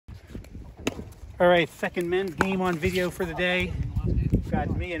All right, second men's game on video for the day.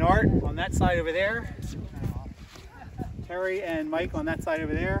 Got me and Art on that side over there. Terry and Mike on that side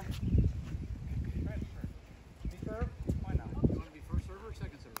over there. Why not? You want to be first server or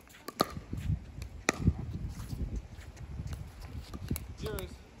second server?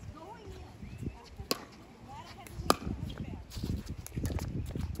 Zeros.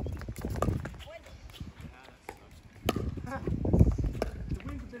 The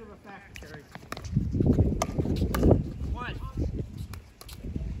wind's a bit of a factor, Terry. One.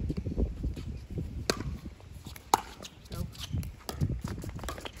 Nope.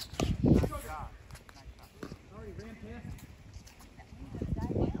 Nice shot. Already ran past.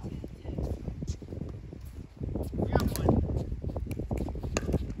 You got one.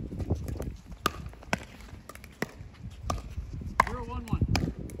 Zero, one, one.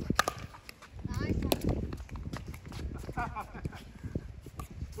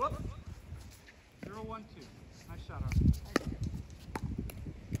 Whoop. 0, 1, 2. Nice shot, Art.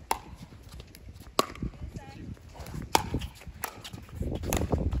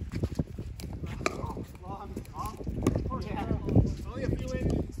 Long. Yeah. Only a few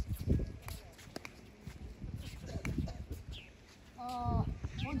inches.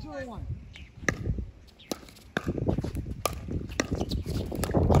 101.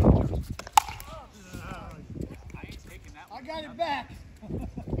 I ain't taking that one. I got it back.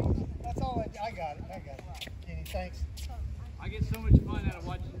 That's all I got it. Kenny, thanks. I get so much fun out of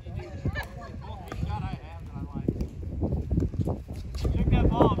watching you do the only shot I have that I like. Check that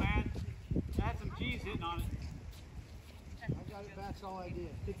ball, man. It had some G's hitting on it. I got it back. That's all I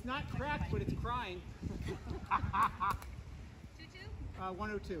did. It's not cracked, but it's crying.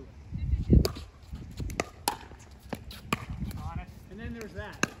 102. Honest. And then there's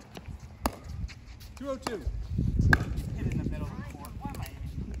that. 202. Hit in the middle of the court. Why am I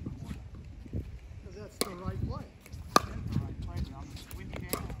hitting the court? Because that's the right play. That's the right play, but on this windy day.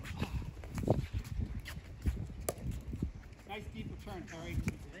 Nice deep return, Terry.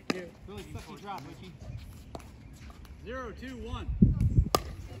 Thank you. Really sucky drop, Richie. 0, 2, 1.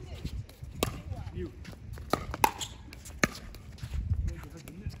 You.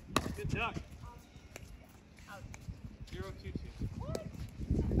 Good duck. 0, 2, 2.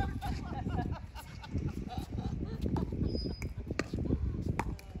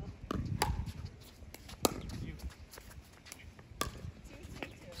 You.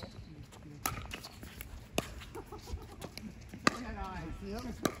 Yep.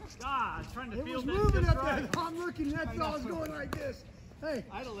 God, trying to It feel was that moving just up right. there. I'm looking, that's all I was going like this. Hey,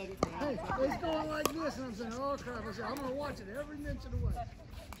 I'd have let it go. hey, it's going like this, and I'm saying, oh crap. I said, I'm going to watch it every inch of the way.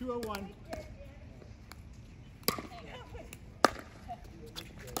 201.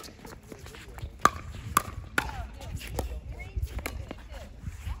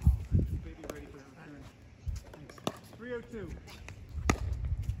 Baby ready for the return. Thanks. 302.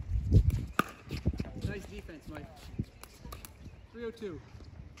 Nice defense, Mike. 302.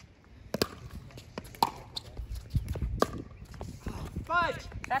 Fudge!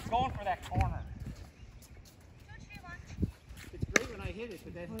 That's going for that corner. It's great when I hit it,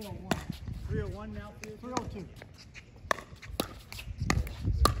 but then 301. 301 now. 302.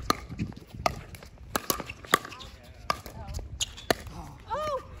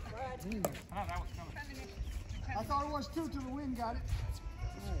 Oh, that was coming. I thought it was 2 till the wind got it.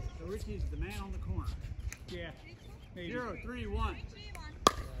 So Richie's the man on the corner. Yeah. Maybe. 0, 3, 1.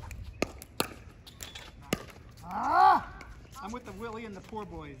 Ah! I'm with the Willie and the poor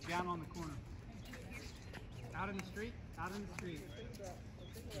boys down on the corner. Out in the street? Out in the street.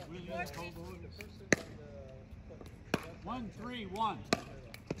 1, 3, 1.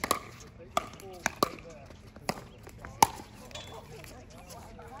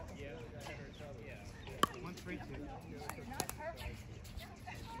 One, 3, 2.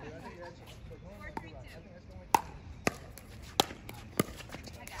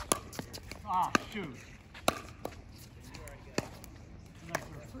 Ah, shoot.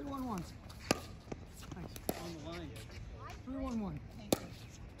 311. Thanks. On the line. 311.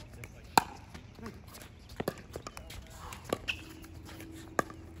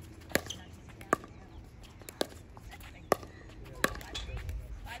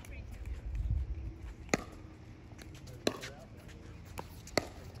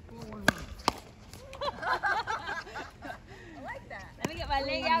 Let me get my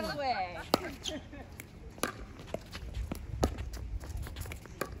leg out of the way.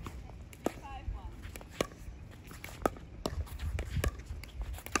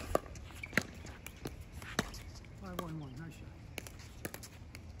 Nice shot.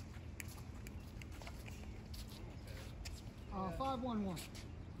 511.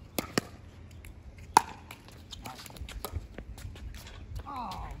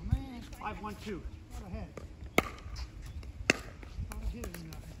 5-1-2. Not ahead. Not ahead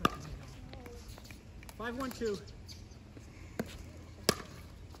enough. 5-1-2.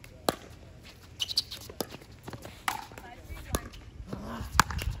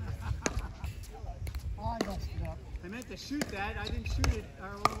 I messed it up. I meant to shoot that. I didn't shoot it.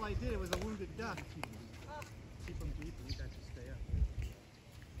 All I did was a wounded duck. Keep them deep and you guys just stay up.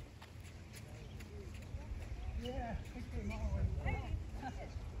 Yeah, pick them all away.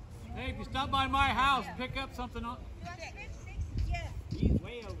 Hey, if you stop by my house, pick up something on. He's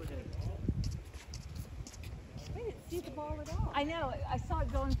way over there. We didn't see the ball at all. I know. I saw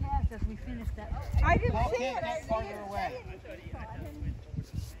it going past as we finished that. I didn't Ball see can't it. get farther away.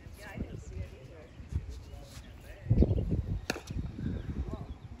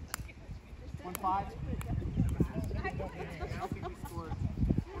 1-5. I don't think we scored.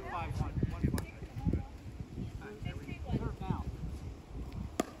 1-5-1. 1-1. Serve now.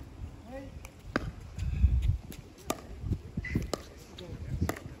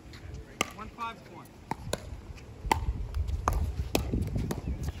 1-5-1.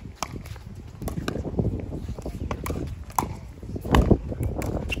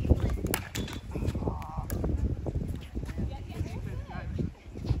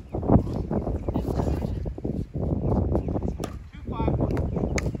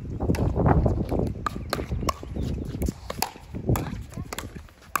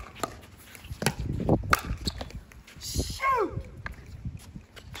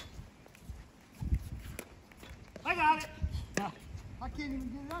 I got it. I can't even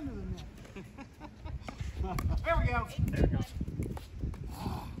get it under the net. There we go. There we go.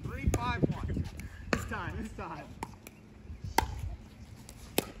 3-5-1. This time.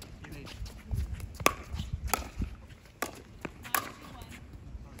 You made it.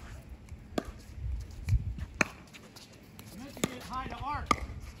 I meant to get it high to Art.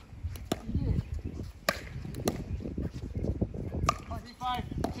 You did.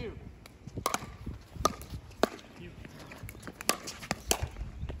 3-5-2.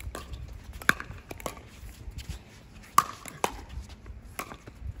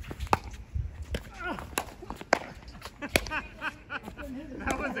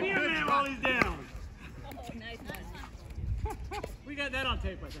 That was a Be a good man try. while he's down. Oh, nice one. We got that on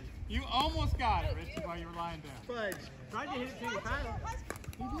tape, I think. You almost got it, Richie, while you were lying down. But tried to hit it to your paddle.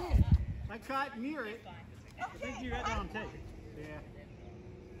 He did. I caught near it. I think you got that on tape. Yeah.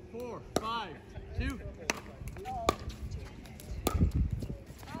 4-5-2.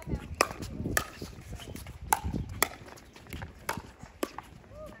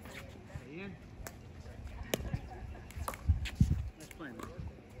 Ian. Nice playing, man.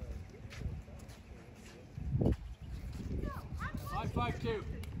 5-5-2. Here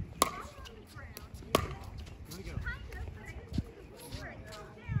we go.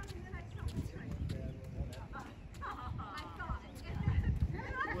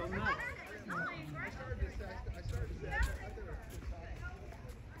 Well, no.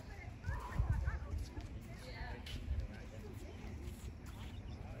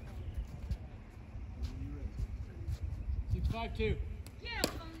 Six, 5-2.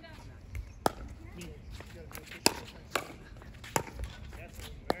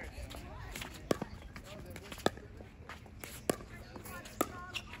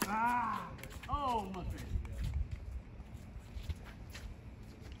 Ah! Oh, must be.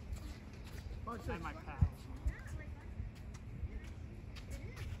 I might pass.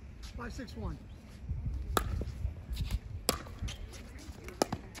 5-6-1.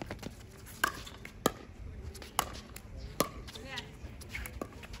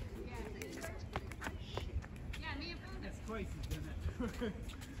 That's twice he's done that.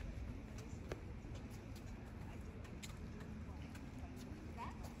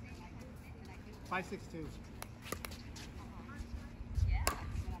 5-6-2.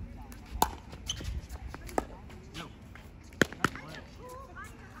 No.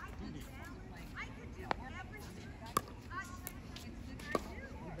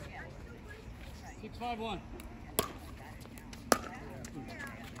 6-5-1.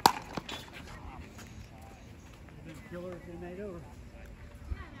 Killer if they made over.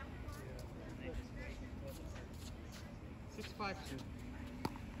 6-5-2.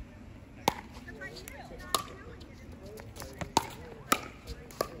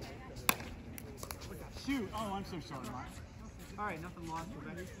 Shoot. Oh, I'm so sorry, Mark. All right, nothing lost. We're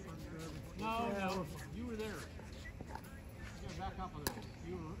back. No, you were there. You gotta back up a little.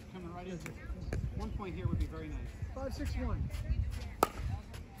 You were coming right into it. 1 point here would be very nice. 5-6-1.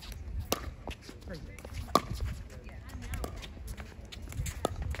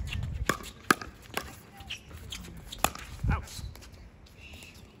 Ouch.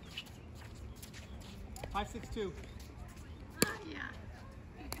 5-6-2. Yeah.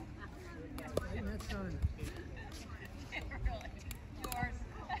 Right, that's done. Yours.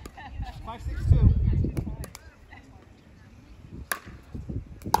 5-6-2.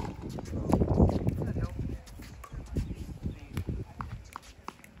 That helped.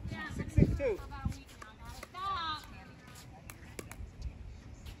 6-6-2. Stop.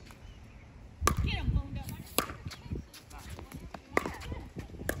 Get him, Bunda.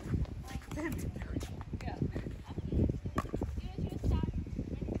 Yeah.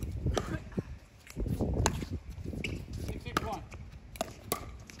 6-6-1.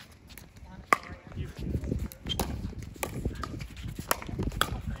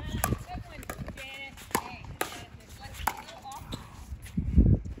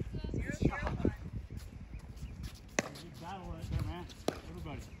 Battle right there, man.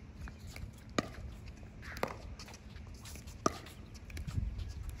 Everybody.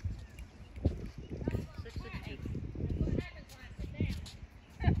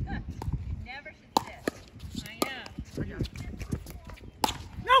 Never should sit. I know. I got it.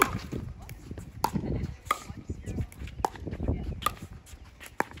 No!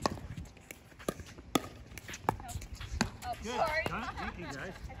 Oh, Good. sorry. Done it. Thank you,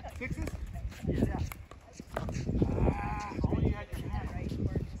 guys. Sixes? Yeah. All you had your hand right.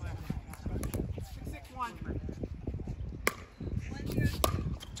 6-6-1. 1-0.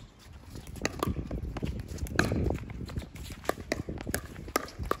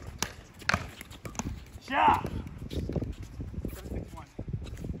 Shot. 7-6-1.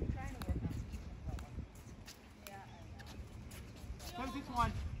 Trying to work on it. Yeah, I know.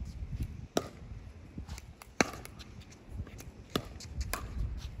 7-6-1.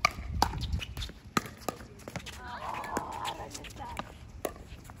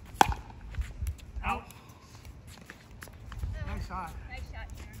 Out. Nice shot. Nice shot,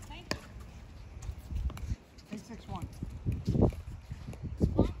 Karen. Thank you. 8-6-1.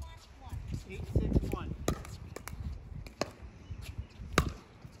 1-1-1. 8-6-1.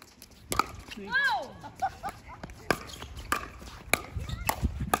 Whoa!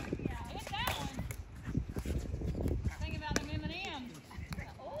 Yeah, hit that one. Think about them M&Ms.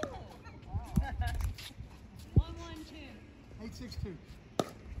 Oh. 1-1-2. 8-6-2.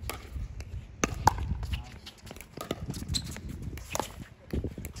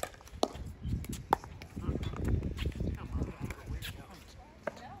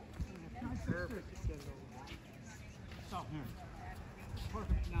 Stop here.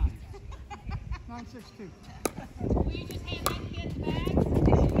 Perfect 9. 9-6-2. Will you just hand that kid the bags? Or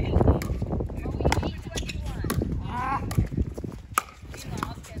will you each what you want? Ah! You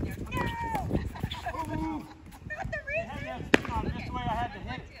lost in there. No! Ooh. Not the I had reason. that spin on it just the way I had to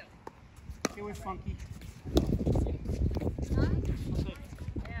hit it. It was funky. I'll take it.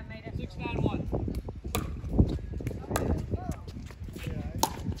 Yeah, made it. 6-9-1.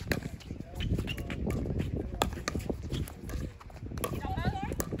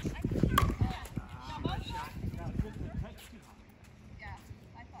 Yeah,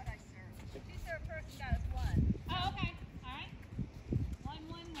 I thought I served. She served first and got us one. Oh, okay. All right.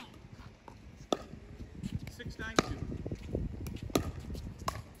 1-1-1. 6-9-2.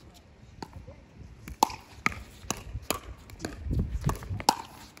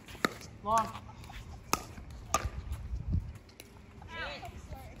 Long. Defense.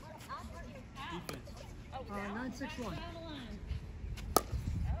 9-6-1.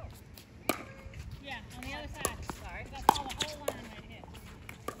 Yeah, on the other side. Sorry. That's all the whole line right here.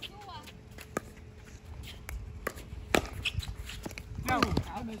 No.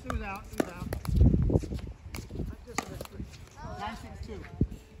 I missed. It was out. It was out. I just missed it. 9-6-2.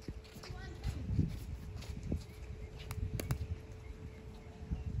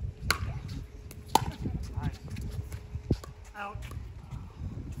 Nice. Out.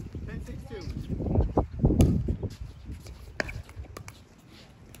 10-6-2.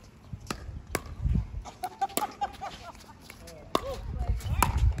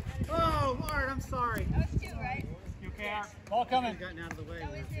 Oh, Art, I'm sorry. That was two, right? You okay, Art? Ball coming. Gotten out of the way.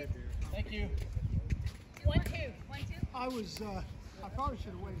 That was it. Thank you. 1-2. 1-2. I was, I probably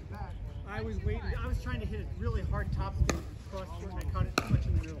should have waited back. I was waiting. I was trying to hit a really hard top spin cross court and I caught it too much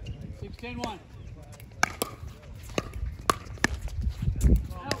in the middle. 6-10-1.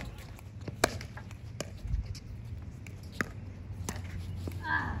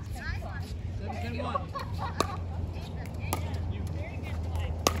 Ah, nice one. 7-10-1. Very good play.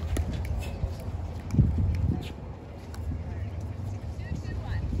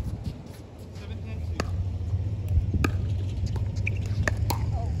 2-2-1. 7-10-2.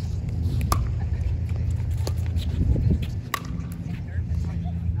 Oh.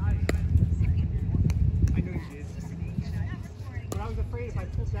 I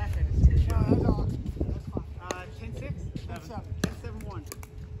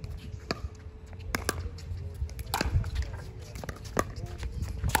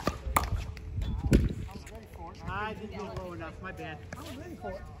tough. My bad. I was ready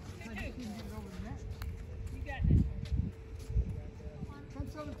for it. I just didn't get it over the net. You got this.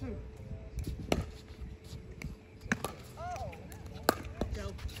 10-7-2. Oh.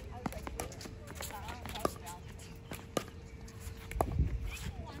 Go.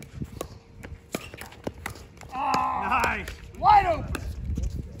 Oh, Nice. wide open.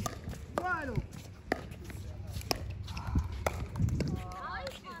 Wide open.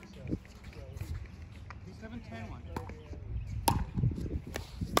 7-10 one.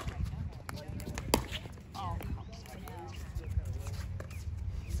 Oh, of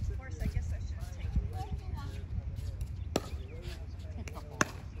course, I guess I should have taken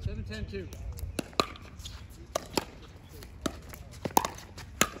it. 7-10-2.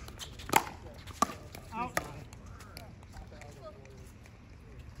 Out.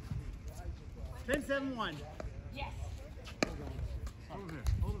 10-7-1. Yes. Hold him here.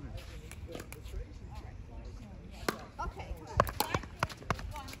 Hold him here. Okay.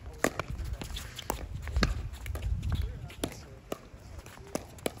 5-1.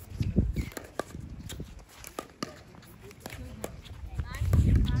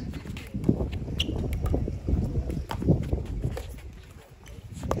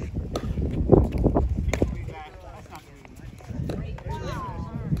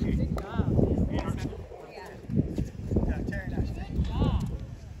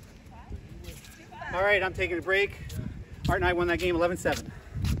 All right, I'm taking a break. Art and I won that game 11-7.